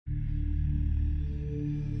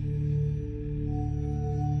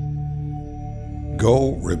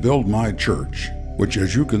Go rebuild my church, which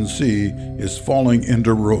as you can see is falling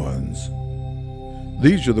into ruins.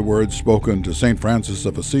 These are the words spoken to St. Francis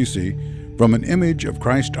of Assisi from an image of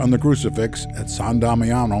Christ on the crucifix at San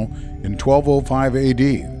Damiano in 1205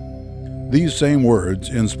 AD. These same words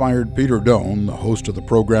inspired Peter Doan, the host of the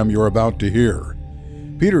program you're about to hear.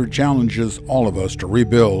 Peter challenges all of us to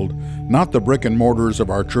rebuild not the brick and mortars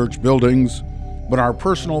of our church buildings, but our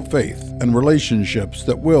personal faith and relationships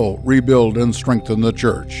that will rebuild and strengthen the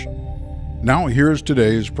church. Now here's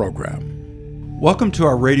today's program. Welcome to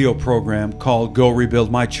our radio program called Go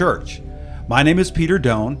Rebuild My Church. My name is Peter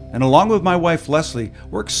Doan, and along with my wife Leslie,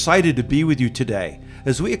 we're excited to be with you today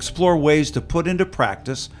as we explore ways to put into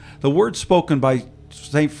practice the words spoken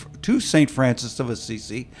to St. Francis of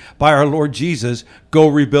Assisi by our Lord Jesus, Go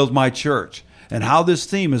Rebuild My Church, and how this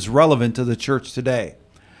theme is relevant to the church today.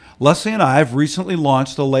 Leslie and I have recently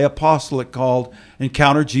launched a lay apostolate called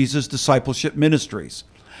Encounter Jesus Discipleship Ministries.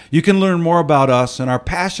 You can learn more about us and our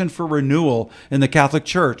passion for renewal in the Catholic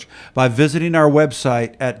Church by visiting our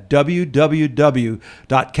website at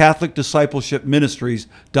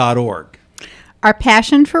www.catholicdiscipleshipministries.org. Our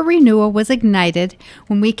passion for renewal was ignited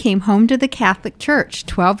when we came home to the Catholic Church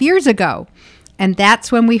 12 years ago. And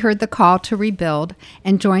that's when we heard the call to rebuild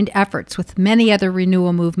and joined efforts with many other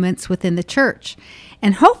renewal movements within the church.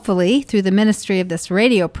 And hopefully, through the ministry of this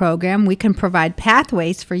radio program, we can provide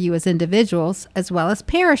pathways for you as individuals, as well as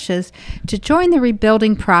parishes, to join the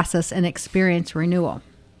rebuilding process and experience renewal.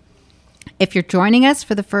 If you're joining us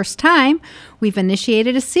for the first time, we've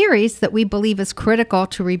initiated a series that we believe is critical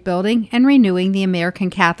to rebuilding and renewing the American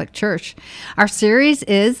Catholic Church. Our series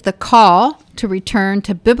is The Call to Return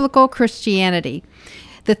to Biblical Christianity.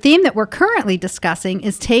 The theme that we're currently discussing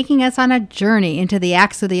is taking us on a journey into the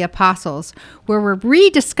Acts of the Apostles, where we're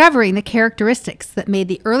rediscovering the characteristics that made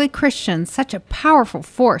the early Christians such a powerful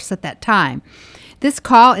force at that time. This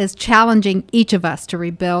call is challenging each of us to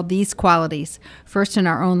rebuild these qualities, first in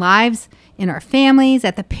our own lives, in our families,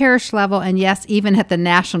 at the parish level, and yes, even at the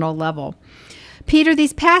national level. Peter,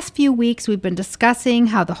 these past few weeks we've been discussing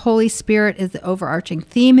how the Holy Spirit is the overarching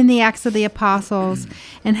theme in the Acts of the Apostles,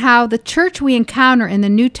 and how the church we encounter in the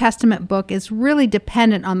New Testament book is really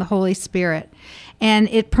dependent on the Holy Spirit. And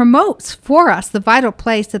it promotes for us the vital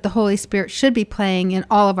place that the Holy Spirit should be playing in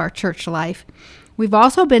all of our church life. We've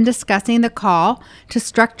also been discussing the call to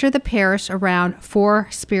structure the parish around 4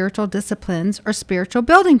 spiritual disciplines or spiritual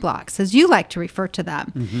building blocks, as you like to refer to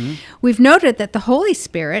them. Mm-hmm. We've noted that the Holy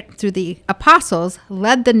Spirit, through the apostles,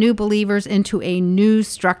 led the new believers into a new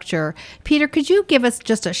structure. Peter, could you give us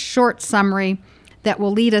just a short summary that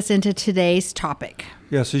will lead us into today's topic?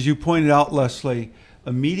 Yes, as you pointed out, Leslie,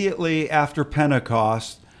 immediately after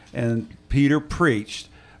Pentecost and Peter preached,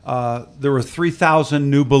 there were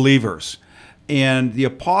 3,000 new believers. And the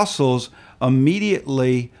apostles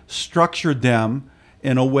immediately structured them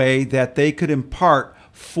in a way that they could impart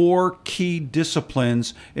 4 key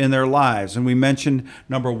disciplines in their lives. And we mentioned,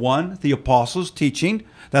 number 1, the apostles' teaching.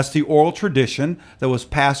 That's the oral tradition that was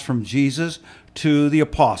passed from Jesus to the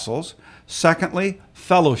apostles. Secondly,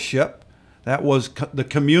 fellowship. That was the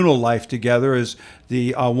communal life together, as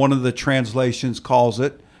the one of the translations calls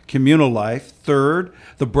it, communal life. Third,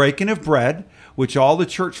 the breaking of bread, which all the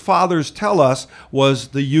church fathers tell us was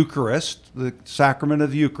the Eucharist, the sacrament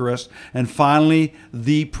of the Eucharist, and finally,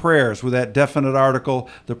 the prayers, with that definite article,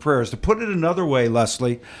 the prayers. To put it another way,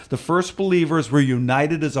 Leslie, the first believers were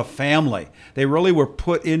united as a family. They really were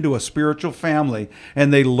put into a spiritual family,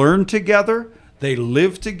 and they learned together, they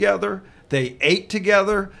lived together, they ate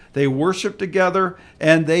together, they worshiped together,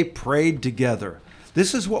 and they prayed together.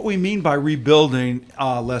 This is what we mean by rebuilding,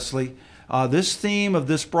 Leslie. This theme of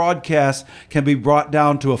this broadcast can be brought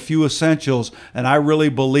down to a few essentials, and I really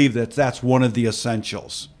believe that that's one of the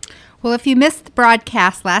essentials. Well, if you missed the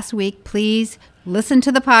broadcast last week, please listen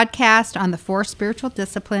to the podcast on the 4 spiritual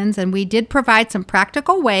disciplines, and we did provide some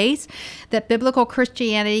practical ways that biblical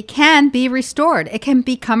Christianity can be restored. It can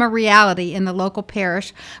become a reality in the local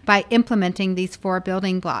parish by implementing these 4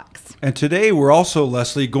 building blocks. And today we're also,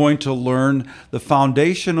 Leslie, going to learn the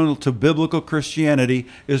foundational to biblical Christianity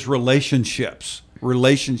is relationships.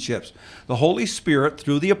 The Holy Spirit,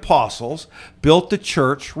 through the apostles, built the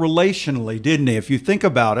church relationally, didn't he? If you think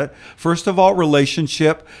about it, first of all,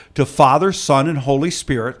 relationship to Father, Son, and Holy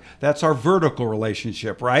Spirit. That's our vertical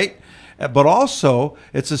relationship, right? But also,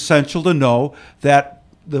 it's essential to know that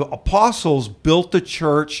the apostles built the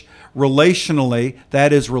church relationally,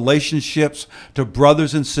 that is, relationships to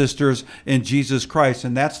brothers and sisters in Jesus Christ,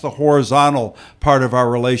 and that's the horizontal part of our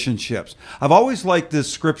relationships. I've always liked this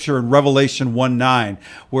scripture in Revelation 1:9,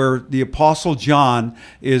 where the apostle John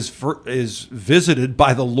is visited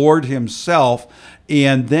by the Lord himself,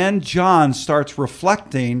 and then John starts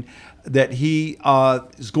reflecting that he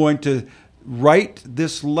is going to write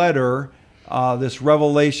this letter, this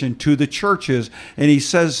revelation to the churches. And he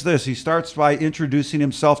says this, he starts by introducing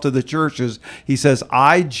himself to the churches. He says,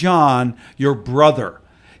 I, John, your brother.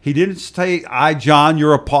 He didn't say, I, John,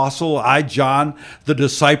 your apostle, I, John, the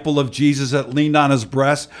disciple of Jesus that leaned on his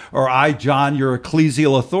breast, or I, John, your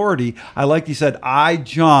ecclesial authority. I like he said, I,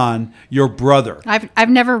 John, your brother. I've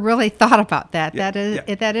never really thought about that. That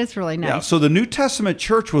is really nice. Yeah. So the New Testament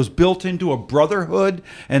church was built into a brotherhood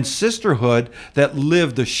and sisterhood that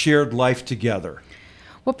lived a shared life together.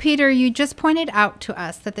 Well, Peter, you just pointed out to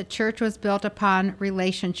us that the church was built upon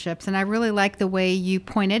relationships, and I really like the way you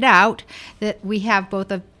pointed out that we have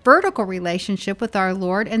both a vertical relationship with our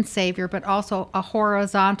Lord and Savior, but also a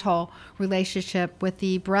horizontal relationship with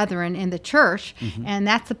the brethren in the church, and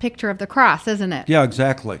that's a picture of the cross, isn't it? Yeah,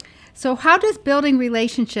 exactly. So how does building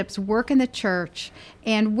relationships work in the church,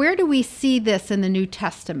 and where do we see this in the New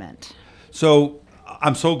Testament? So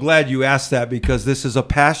I'm so glad you asked that, because this is a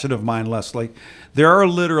passion of mine, Leslie. There are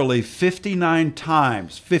literally 59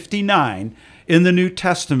 times, 59 in the New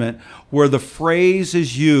Testament where the phrase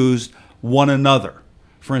is used, one another.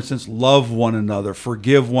 For instance, love one another,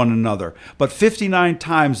 forgive one another. But 59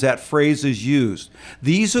 times that phrase is used.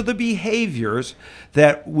 These are the behaviors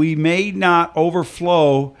that we may not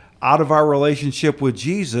overflow out of our relationship with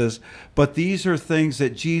Jesus, but these are things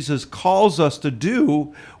that Jesus calls us to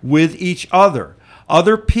do with each other.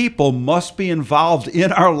 Other people must be involved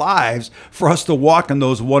in our lives for us to walk in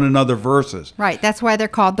those one another verses. Right. That's why they're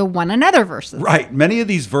called the one another verses. Right. Many of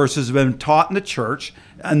these verses have been taught in the church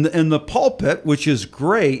and in the pulpit, which is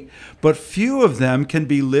great, but few of them can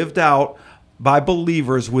be lived out by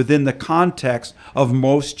believers within the context of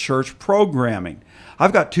most church programming.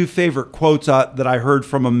 I've got two favorite quotes that I heard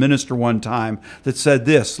from a minister one time that said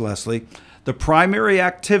this, Leslie: the primary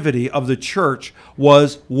activity of the church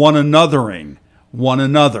was one anothering one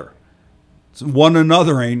another. One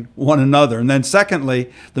anothering one another. And then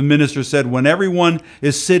secondly, the minister said, when everyone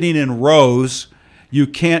is sitting in rows, you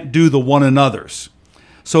can't do the one another's.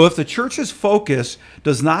 So if the church's focus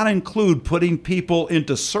does not include putting people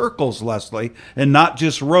into circles, Leslie, and not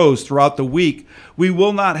just rows throughout the week, we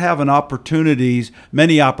will not have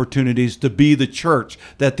many opportunities to be the church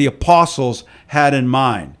that the apostles had in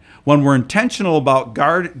mind. When we're intentional about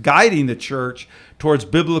guiding the church towards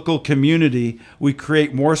biblical community, we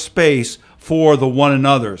create more space for the one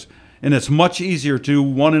another's. And it's much easier to do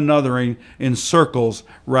one anothering in circles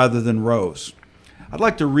rather than rows. I'd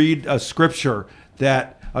like to read a scripture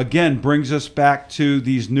that, again, brings us back to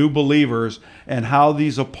these new believers and how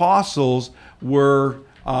these apostles were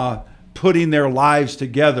putting their lives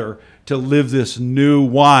together to live this new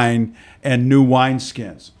wine and new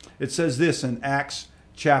wineskins. It says this in Acts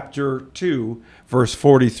chapter 2, verse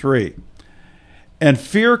 43. And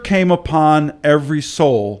fear came upon every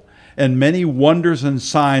soul, and many wonders and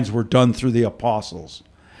signs were done through the apostles.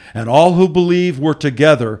 And all who believed were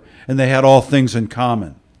together, and they had all things in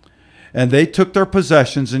common. And they took their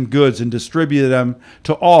possessions and goods and distributed them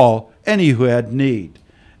to any who had need.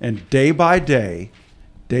 And day by day,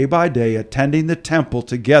 attending the temple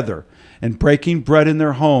together and breaking bread in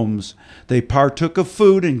their homes, they partook of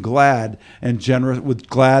food with glad and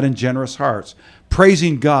generous hearts,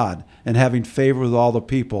 praising God and having favor with all the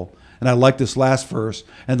people. And I like this last verse.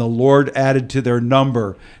 And the Lord added to their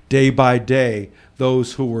number day by day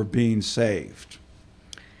those who were being saved.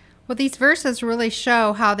 Well, these verses really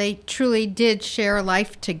show how they truly did share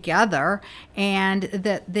life together, and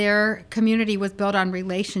that their community was built on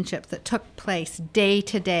relationships that took place day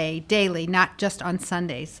to day, daily, not just on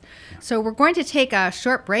Sundays. So we're going to take a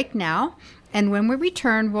short break now, and when we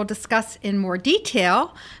return, we'll discuss in more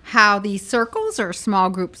detail how these circles or small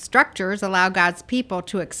group structures allow God's people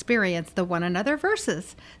to experience the one another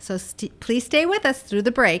verses. So please stay with us through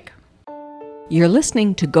the break. You're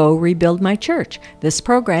listening to Go Rebuild My Church. This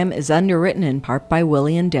program is underwritten in part by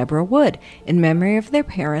Willie and Deborah Wood in memory of their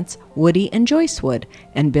parents, Woody and Joyce Wood,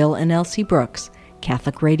 and Bill and Elsie Brooks.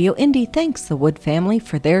 Catholic Radio Indy thanks the Wood family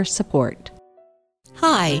for their support.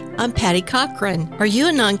 Hi, I'm Patty Cochran. Are you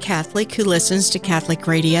a non-Catholic who listens to Catholic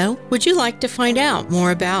radio? Would you like to find out more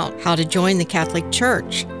about how to join the Catholic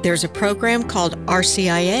Church? There's a program called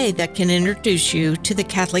RCIA that can introduce you to the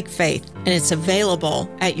Catholic faith, and it's available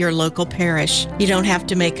at your local parish. You don't have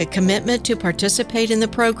to make a commitment to participate in the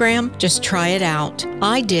program, just try it out.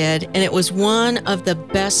 I did, and it was one of the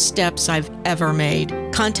best steps I've ever made.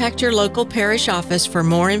 Contact your local parish office for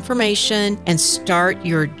more information and start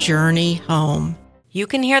your journey home. You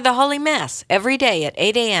can hear the Holy Mass every day at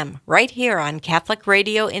 8 a.m. right here on Catholic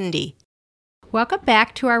Radio Indy. Welcome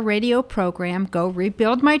back to our radio program, Go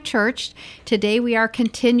Rebuild My Church. Today we are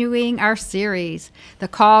continuing our series, The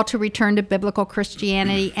Call to Return to Biblical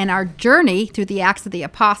Christianity, and our journey through the Acts of the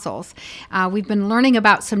Apostles. We've been learning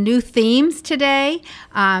about some new themes today,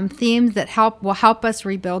 themes that will help us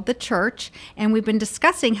rebuild the church, and we've been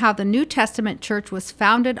discussing how the New Testament church was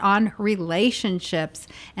founded on relationships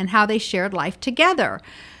and how they shared life together.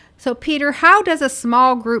 So, Peter, how does a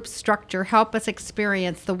small group structure help us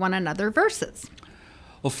experience the one another verses?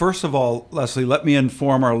 Well, first of all, Leslie, let me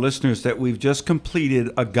inform our listeners that we've just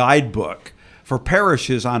completed a guidebook for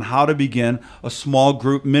parishes on how to begin a small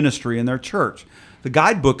group ministry in their church. The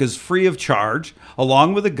guidebook is free of charge.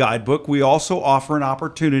 Along with the guidebook, we also offer an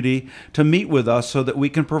opportunity to meet with us so that we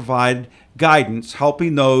can provide guidance,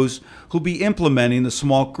 helping those who'll be implementing the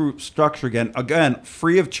small group structure again,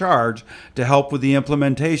 free of charge, to help with the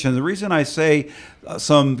implementation. The reason I say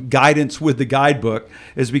some guidance with the guidebook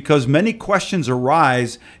is because many questions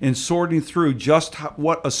arise in sorting through just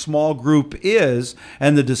what a small group is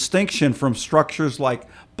and the distinction from structures like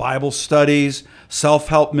Bible studies,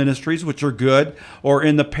 self-help ministries, which are good, or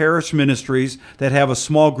in the parish ministries that have a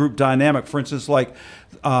small group dynamic. For instance, like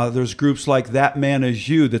there's groups like That Man Is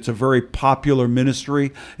You, that's a very popular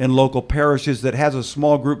ministry in local parishes that has a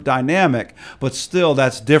small group dynamic, but still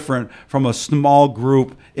that's different from a small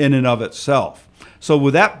group in and of itself. So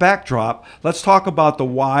with that backdrop, let's talk about the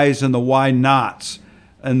whys and the why nots,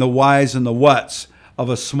 and the whys and the whats of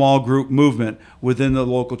a small group movement within the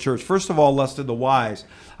local church. First of all, let's do the whys.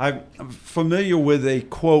 I'm familiar with a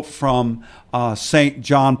quote from St.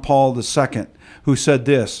 John Paul II, who said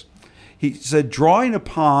this. He said, drawing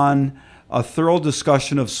upon a thorough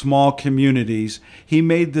discussion of small communities, he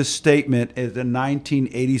made this statement at the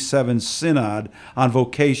 1987 Synod on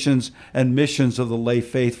Vocations and Missions of the Lay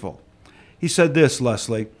Faithful. He said this,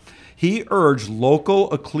 Leslie. He urged local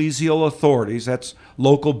ecclesial authorities, that's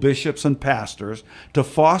local bishops and pastors, to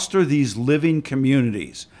foster these living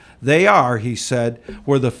communities. They are, he said,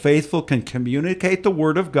 where the faithful can communicate the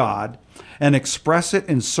Word of God and express it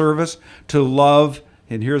in service to love,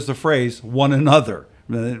 and here's the phrase, one another.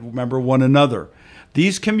 Remember, one another.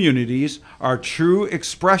 These communities are true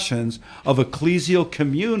expressions of ecclesial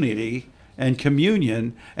community and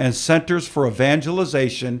communion and centers for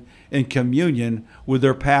evangelization in communion with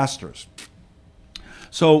their pastors.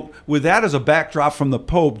 So with that as a backdrop from the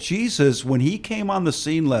Pope, Jesus, when he came on the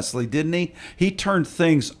scene, Leslie, didn't he? He turned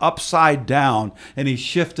things upside down and he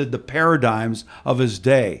shifted the paradigms of his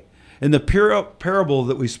day. In the parable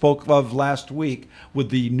that we spoke of last week with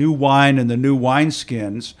the new wine and the new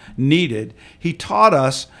wineskins needed, he taught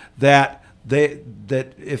us that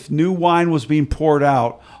if new wine was being poured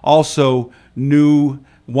out, also new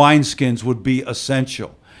wineskins would be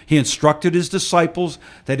essential. He instructed his disciples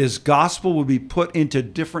that his gospel would be put into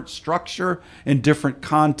different structure and different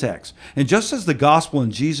context. And just as the gospel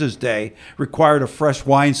in Jesus' day required a fresh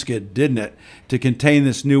wineskin, didn't it, to contain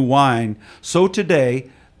this new wine, so today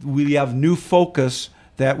we have new focus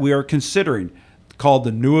that we are considering, called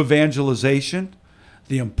the new evangelization,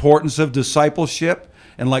 the importance of discipleship,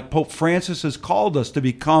 and like Pope Francis has called us to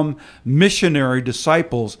become missionary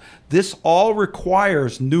disciples, this all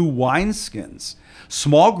requires new wineskins.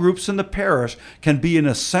 Small groups in the parish can be an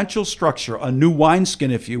essential structure, a new wineskin,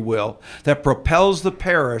 if you will, that propels the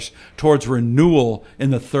parish towards renewal in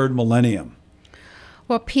the third millennium.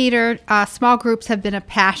 Well, Peter, small groups have been a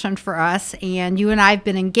passion for us, and you and I have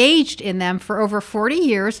been engaged in them for over 40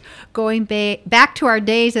 years, going back to our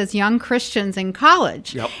days as young Christians in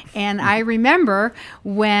college. Yep. And I remember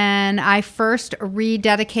when I first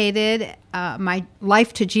rededicated my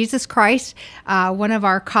life to Jesus Christ, one of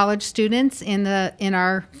our college students in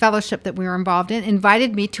our fellowship that we were involved in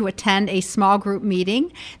invited me to attend a small group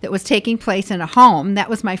meeting that was taking place in a home. That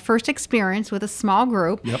was my first experience with a small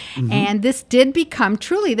group. Yep. Mm-hmm. And this did become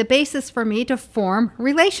truly the basis for me to form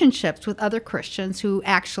relationships with other Christians who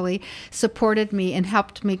actually supported me and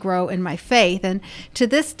helped me grow in my faith. And to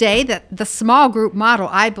this day, that the small group model,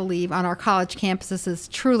 I believe, on our college campuses is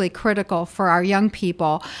truly critical for our young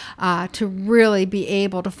people to to really be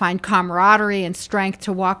able to find camaraderie and strength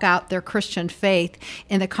to walk out their Christian faith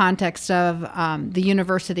in the context of the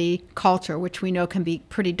university culture, which we know can be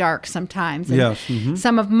pretty dark sometimes. And Yes. Mm-hmm.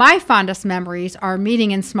 some of my fondest memories are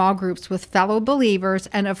meeting in small groups with fellow believers,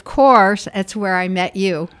 and of course, it's where I met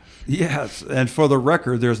you. Yes, and for the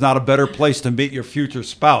record, there's not a better place to meet your future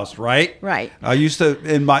spouse, right? Right. I used to,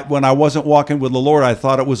 when I wasn't walking with the Lord, I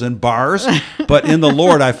thought it was in bars, but in the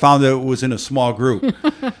Lord, I found that it was in a small group.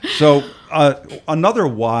 So another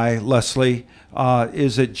why, Leslie,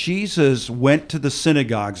 is that Jesus went to the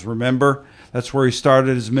synagogues, remember? That's where he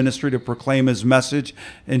started his ministry to proclaim his message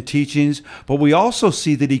and teachings. But we also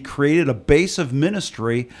see that he created a base of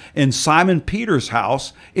ministry in Simon Peter's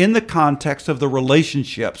house in the context of the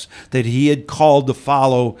relationships that he had called to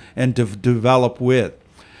follow and to develop with.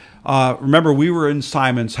 Remember, we were in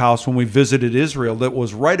Simon's house when we visited Israel that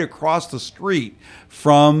was right across the street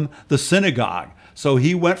from the synagogue. So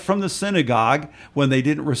he went from the synagogue when they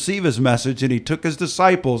didn't receive his message, and he took his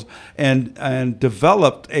disciples and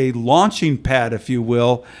developed a launching pad, if you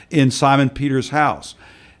will, in Simon Peter's house.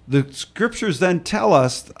 The scriptures then tell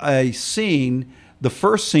us a scene, the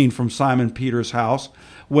first scene from Simon Peter's house,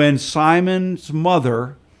 when Simon's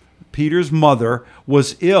mother, Peter's mother,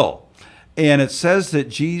 was ill. And it says that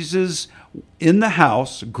Jesus, in the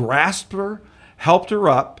house, grasped her, helped her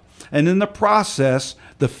up, and in the process,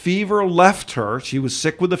 the fever left her. She was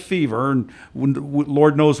sick with a fever, and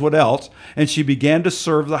Lord knows what else. And she began to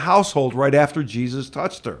serve the household right after Jesus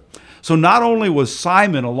touched her. So not only was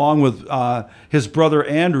Simon, along with his brother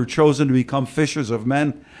Andrew, chosen to become fishers of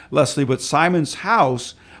men, Leslie, but Simon's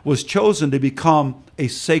house was chosen to become a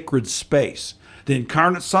sacred space. The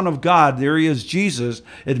incarnate Son of God, there he is, Jesus,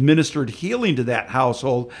 administered healing to that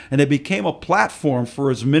household, and it became a platform for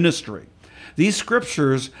his ministry. These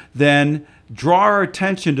scriptures then draw our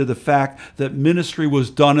attention to the fact that ministry was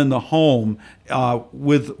done in the home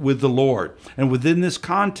with the Lord. And within this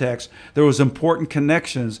context, there was important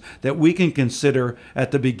connections that we can consider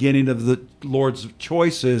at the beginning of the Lord's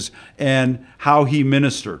choices and how he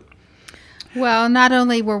ministered. Well, not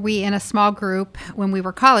only were we in a small group when we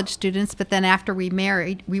were college students, but then after we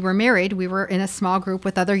were in a small group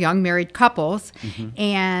with other young married couples. Mm-hmm.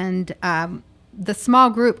 And the small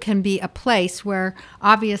group can be a place where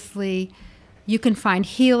obviously you can find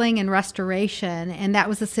healing and restoration, and that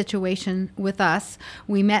was the situation with us.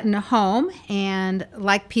 We met in a home, and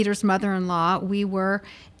like Peter's mother-in-law, we were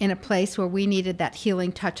in a place where we needed that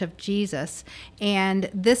healing touch of Jesus. And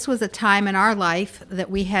this was a time in our life that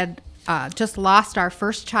we had just lost our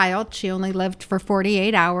first child. She only lived for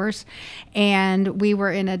 48 hours, and we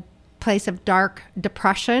were in a place of dark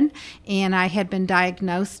depression, and I had been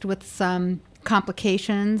diagnosed with some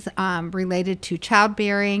complications related to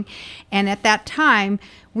childbearing. And at that time,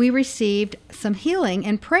 we received some healing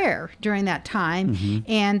and prayer during that time. Mm-hmm.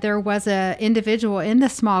 And there was an individual in the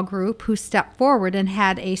small group who stepped forward and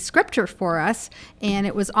had a scripture for us. And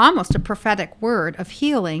it was almost a prophetic word of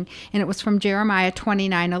healing. And it was from Jeremiah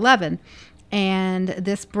 29:11. And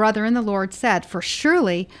this brother in the Lord said, "For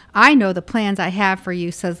surely I know the plans I have for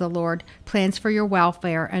you, says the Lord, plans for your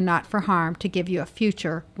welfare and not for harm, to give you a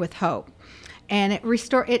future with hope." And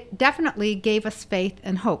it definitely gave us faith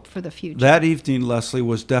and hope for the future. That evening, Leslie,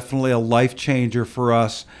 was definitely a life changer for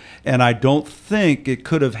us. And I don't think it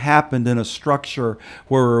could have happened in a structure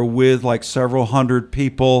where we're with like several hundred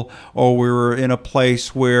people, or we were in a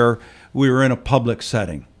place where we were in a public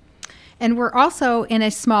setting. And we're also in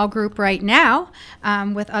a small group right now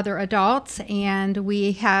with other adults, and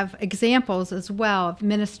we have examples as well of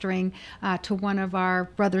ministering to one of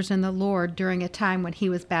our brothers in the Lord during a time when he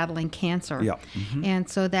was battling cancer. Yeah. Mm-hmm. And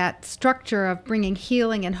so that structure of bringing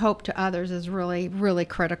healing and hope to others is really, really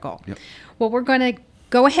critical. Yep. Well, we're going to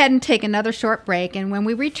go ahead and take another short break, and when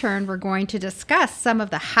we return, we're going to discuss some of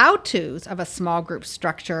the how-tos of a small group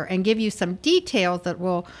structure and give you some details that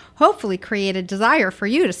will hopefully create a desire for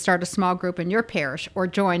you to start a small group in your parish or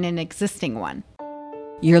join an existing one.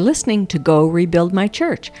 You're listening to Go Rebuild My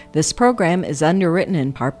Church. This program is underwritten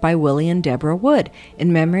in part by Willie and Deborah Wood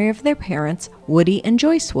in memory of their parents, Woody and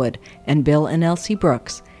Joyce Wood, and Bill and Elsie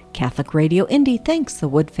Brooks. Catholic Radio Indy thanks the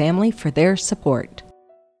Wood family for their support.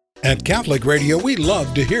 At Catholic Radio, we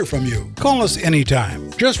love to hear from you. Call us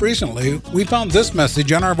anytime. Just recently, we found this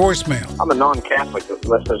message on our voicemail. I'm a non-Catholic that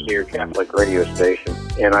listens to your Catholic radio station,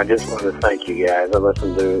 and I just wanted to thank you guys. I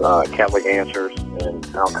listen to Catholic Answers and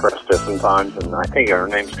Al Cresta sometimes, and I think her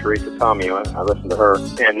name's Teresa Tomeo. I listen to her,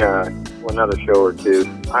 and another show or two.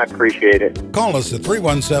 I appreciate it. Call us at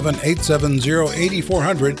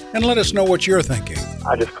 317-870-8400 and let us know what you're thinking.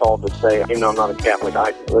 I just called to say, even though I'm not a Catholic,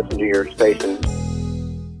 I listen to your station.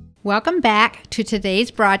 Welcome back to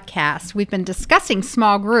today's broadcast. We've been discussing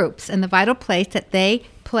small groups and the vital place that they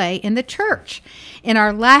play in the church. In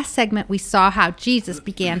our last segment, we saw how Jesus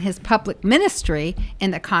began his public ministry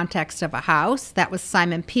in the context of a house. That was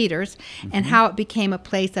Simon Peter's, and how it became a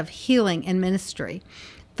place of healing and ministry.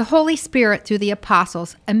 The Holy Spirit, through the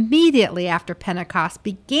apostles, immediately after Pentecost,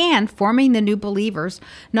 began forming the new believers,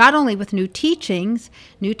 not only with new teachings,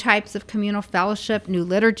 new types of communal fellowship, new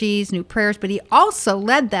liturgies, new prayers, but he also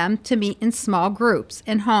led them to meet in small groups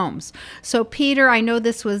in homes. So, Peter, I know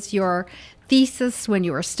this was your thesis when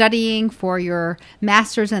you were studying for your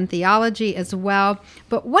master's in theology as well,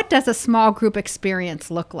 but what does a small group experience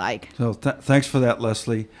look like? So thanks for that,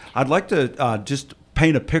 Leslie. I'd like to just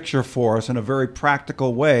paint a picture for us in a very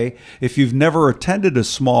practical way. If you've never attended a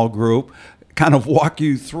small group, kind of walk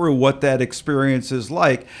you through what that experience is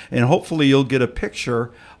like, and hopefully you'll get a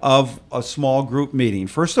picture of a small group meeting.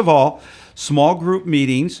 First of all, small group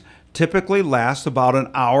meetings typically last about an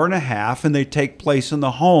hour and a half, and they take place in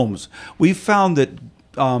the homes. We've found that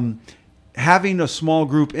having a small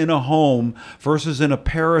group in a home versus in a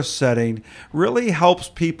parish setting really helps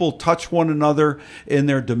people touch one another in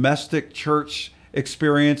their domestic church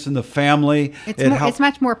experience in the family. It's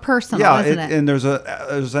much more personal, isn't it? And there's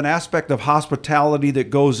an aspect of hospitality that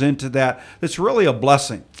goes into that. It's really a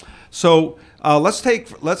blessing. So let's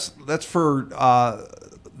for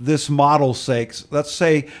this model's sake, let's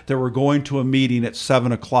say that we're going to a meeting at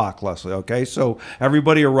 7 o'clock, Leslie, okay? So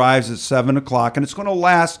everybody arrives at 7 o'clock, and it's going to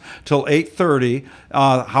last till 8:30.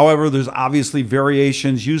 However, there's obviously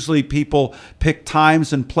variations. Usually people pick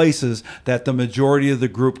times and places that the majority of the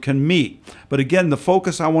group can meet. But again, the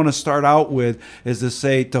focus I want to start out with is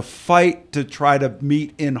to fight to try to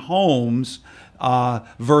meet in homes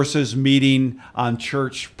versus meeting on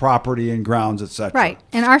church property and grounds, etc. Right.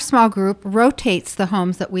 And our small group rotates the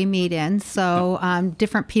homes that we meet in. So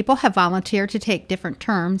different people have volunteered to take different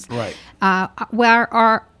terms. Right.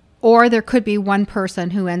 Or there could be one person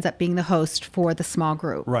who ends up being the host for the small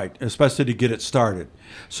group. Right, especially to get it started.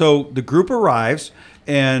 So the group arrives,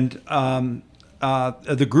 and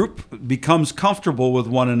the group becomes comfortable with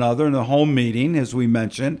one another in the home meeting, as we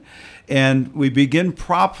mentioned, and we begin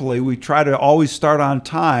properly. We try to always start on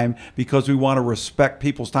time because we want to respect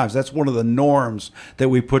people's times. That's one of the norms that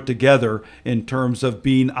we put together in terms of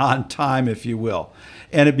being on time, if you will.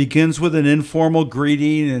 And it begins with an informal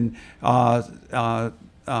greeting and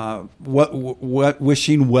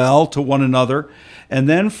wishing well to one another. And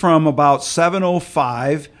then from about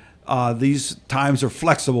 7:05, these times are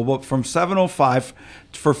flexible, but from 7:05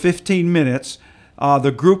 for 15 minutes,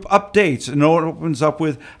 the group updates, and it opens up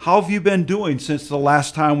with, how have you been doing since the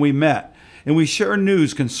last time we met? And we share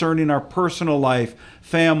news concerning our personal life,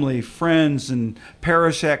 family, friends, and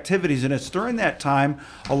parish activities. And it's during that time,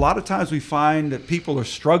 a lot of times we find that people are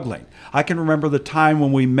struggling. I can remember the time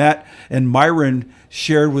when we met and Myron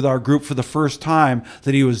shared with our group for the first time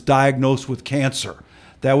that he was diagnosed with cancer.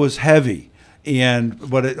 That was heavy.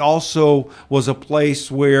 But it also was a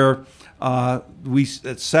place where we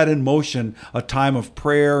set in motion a time of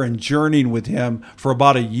prayer and journeying with him for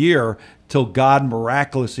about a year till God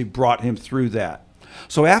miraculously brought him through that.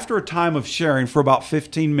 So after a time of sharing for about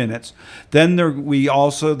 15 minutes, we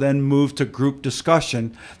also move to group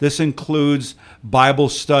discussion. This includes Bible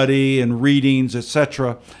study and readings,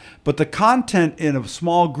 etc. But the content in a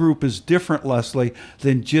small group is different, Leslie,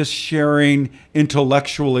 than just sharing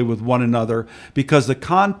intellectually with one another, because the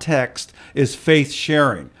context is faith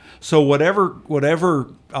sharing. So whatever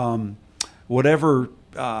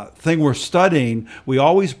thing we're studying, we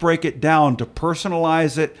always break it down to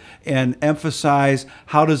personalize it and emphasize,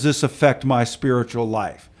 how does this affect my spiritual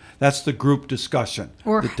life? That's the group discussion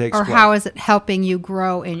that takes place. Or how is it helping you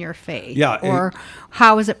grow in your faith? Yeah. Or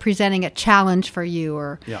how is it presenting a challenge for you?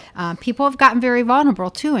 Or people have gotten very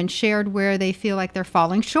vulnerable too and shared where they feel like they're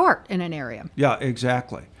falling short in an area. Yeah,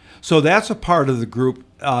 exactly. So that's a part of the group,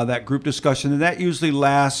 that group discussion, and that usually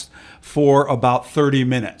lasts for about 30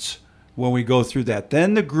 minutes when we go through that.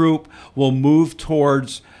 Then the group will move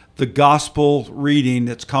towards the gospel reading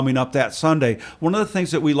that's coming up that Sunday. One of the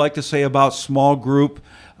things that we like to say about small group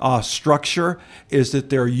structure is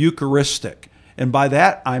that they're Eucharistic. And by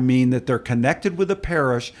that, I mean that they're connected with the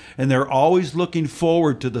parish, and they're always looking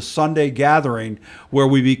forward to the Sunday gathering where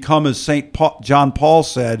we become, as John Paul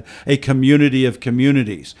said, a community of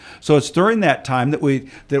communities. So it's during that time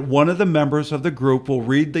that one of the members of the group will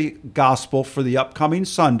read the gospel for the upcoming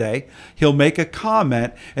Sunday. He'll make a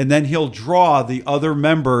comment, and then he'll draw the other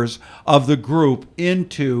members of the group in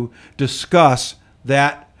to discuss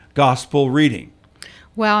that gospel reading.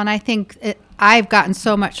 Well, and I think I've gotten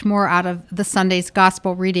so much more out of the Sunday's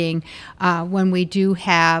gospel reading when we do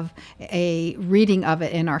have a reading of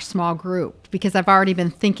it in our small group, because I've already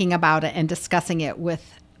been thinking about it and discussing it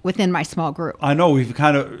within my small group. I know we've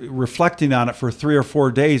kind of reflecting on it for 3 or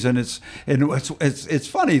 4 days, and it's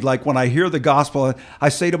funny. Like when I hear the gospel, I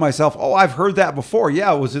say to myself, "Oh, I've heard that before."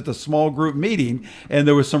 Yeah, it was at the small group meeting, and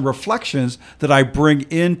there was some reflections that I bring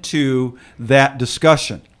into that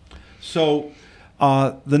discussion. So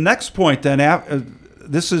the next point, then,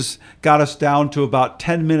 this has got us down to about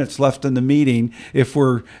 10 minutes left in the meeting. If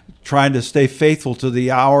we're trying to stay faithful to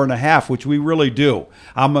the hour and a half, which we really do.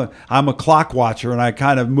 I'm a clock watcher, and I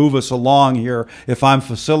kind of move us along here if I'm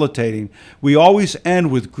facilitating. We always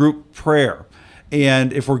end with group prayer.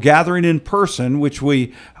 And if we're gathering in person, which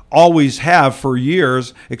we always have for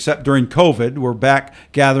years, except during COVID, we're back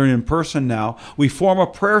gathering in person now, we form a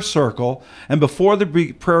prayer circle, and before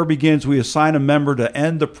the prayer begins, we assign a member to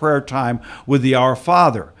end the prayer time with the Our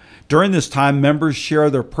Father. During this time, members share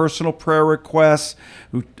their personal prayer requests,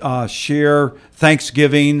 share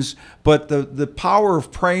thanksgivings, but the power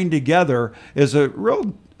of praying together is a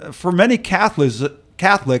real, for many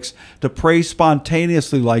Catholics, to pray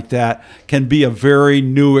spontaneously like that can be a very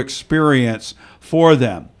new experience for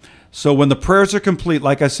them. So when the prayers are complete,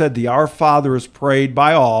 like I said, the Our Father is prayed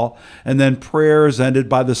by all, and then prayer is ended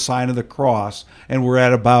by the sign of the cross, and we're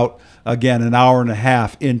at about, again, an hour and a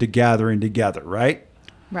half into gathering together, right?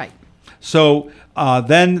 Right. So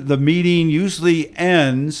then the meeting usually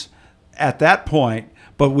ends at that point,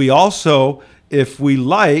 but we also, if we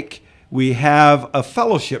like, we have a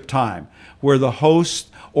fellowship time where the host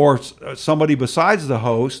or somebody besides the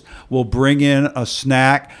host will bring in a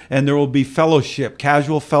snack, and there will be fellowship,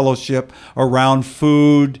 casual fellowship around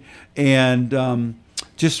food, and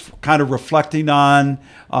just kind of reflecting on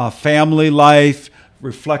family life,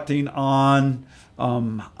 reflecting on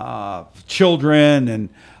children. And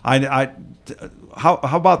how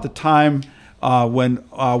about the time when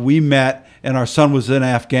we met and our son was in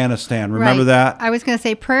Afghanistan? Remember that? I was going to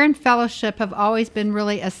say prayer and fellowship have always been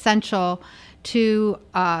really essential to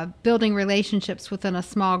building relationships within a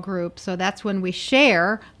small group. So that's when we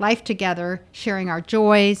share life together, sharing our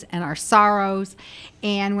joys and our sorrows.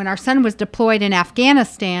 And when our son was deployed in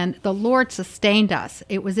Afghanistan, the Lord sustained us.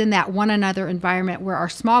 It was in that one another environment where our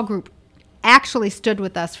small group actually stood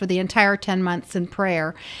with us for the entire 10 months in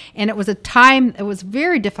prayer. And it was a time, it was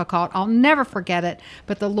very difficult. I'll never forget it.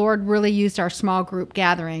 But the Lord really used our small group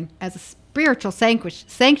gathering as a spiritual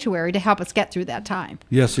sanctuary to help us get through that time.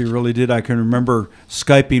 Yes, he really did. I can remember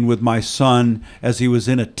Skyping with my son as he was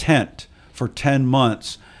in a tent for 10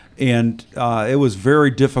 months. And it was very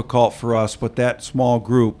difficult for us, but that small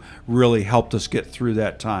group really helped us get through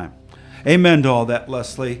that time. Amen to all that,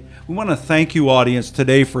 Leslie. We want to thank you, audience,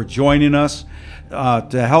 today for joining us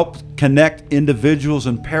to help connect individuals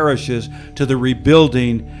and parishes to the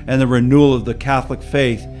rebuilding and the renewal of the Catholic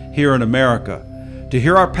faith here in America. To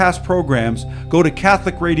hear our past programs, go to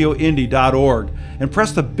CatholicRadioIndy.org and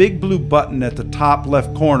press the big blue button at the top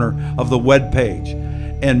left corner of the web page.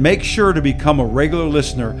 And make sure to become a regular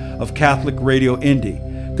listener of Catholic Radio Indy.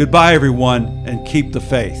 Goodbye, everyone, and keep the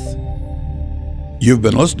faith. You've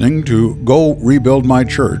been listening to Go Rebuild My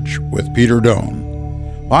Church with Peter Doan.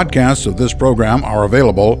 Podcasts of this program are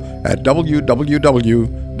available at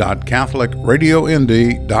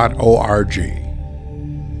www.catholicradioindy.org.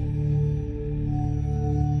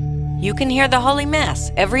 You can hear the Holy Mass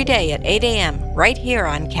every day at 8 a.m. right here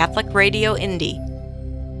on Catholic Radio Indy.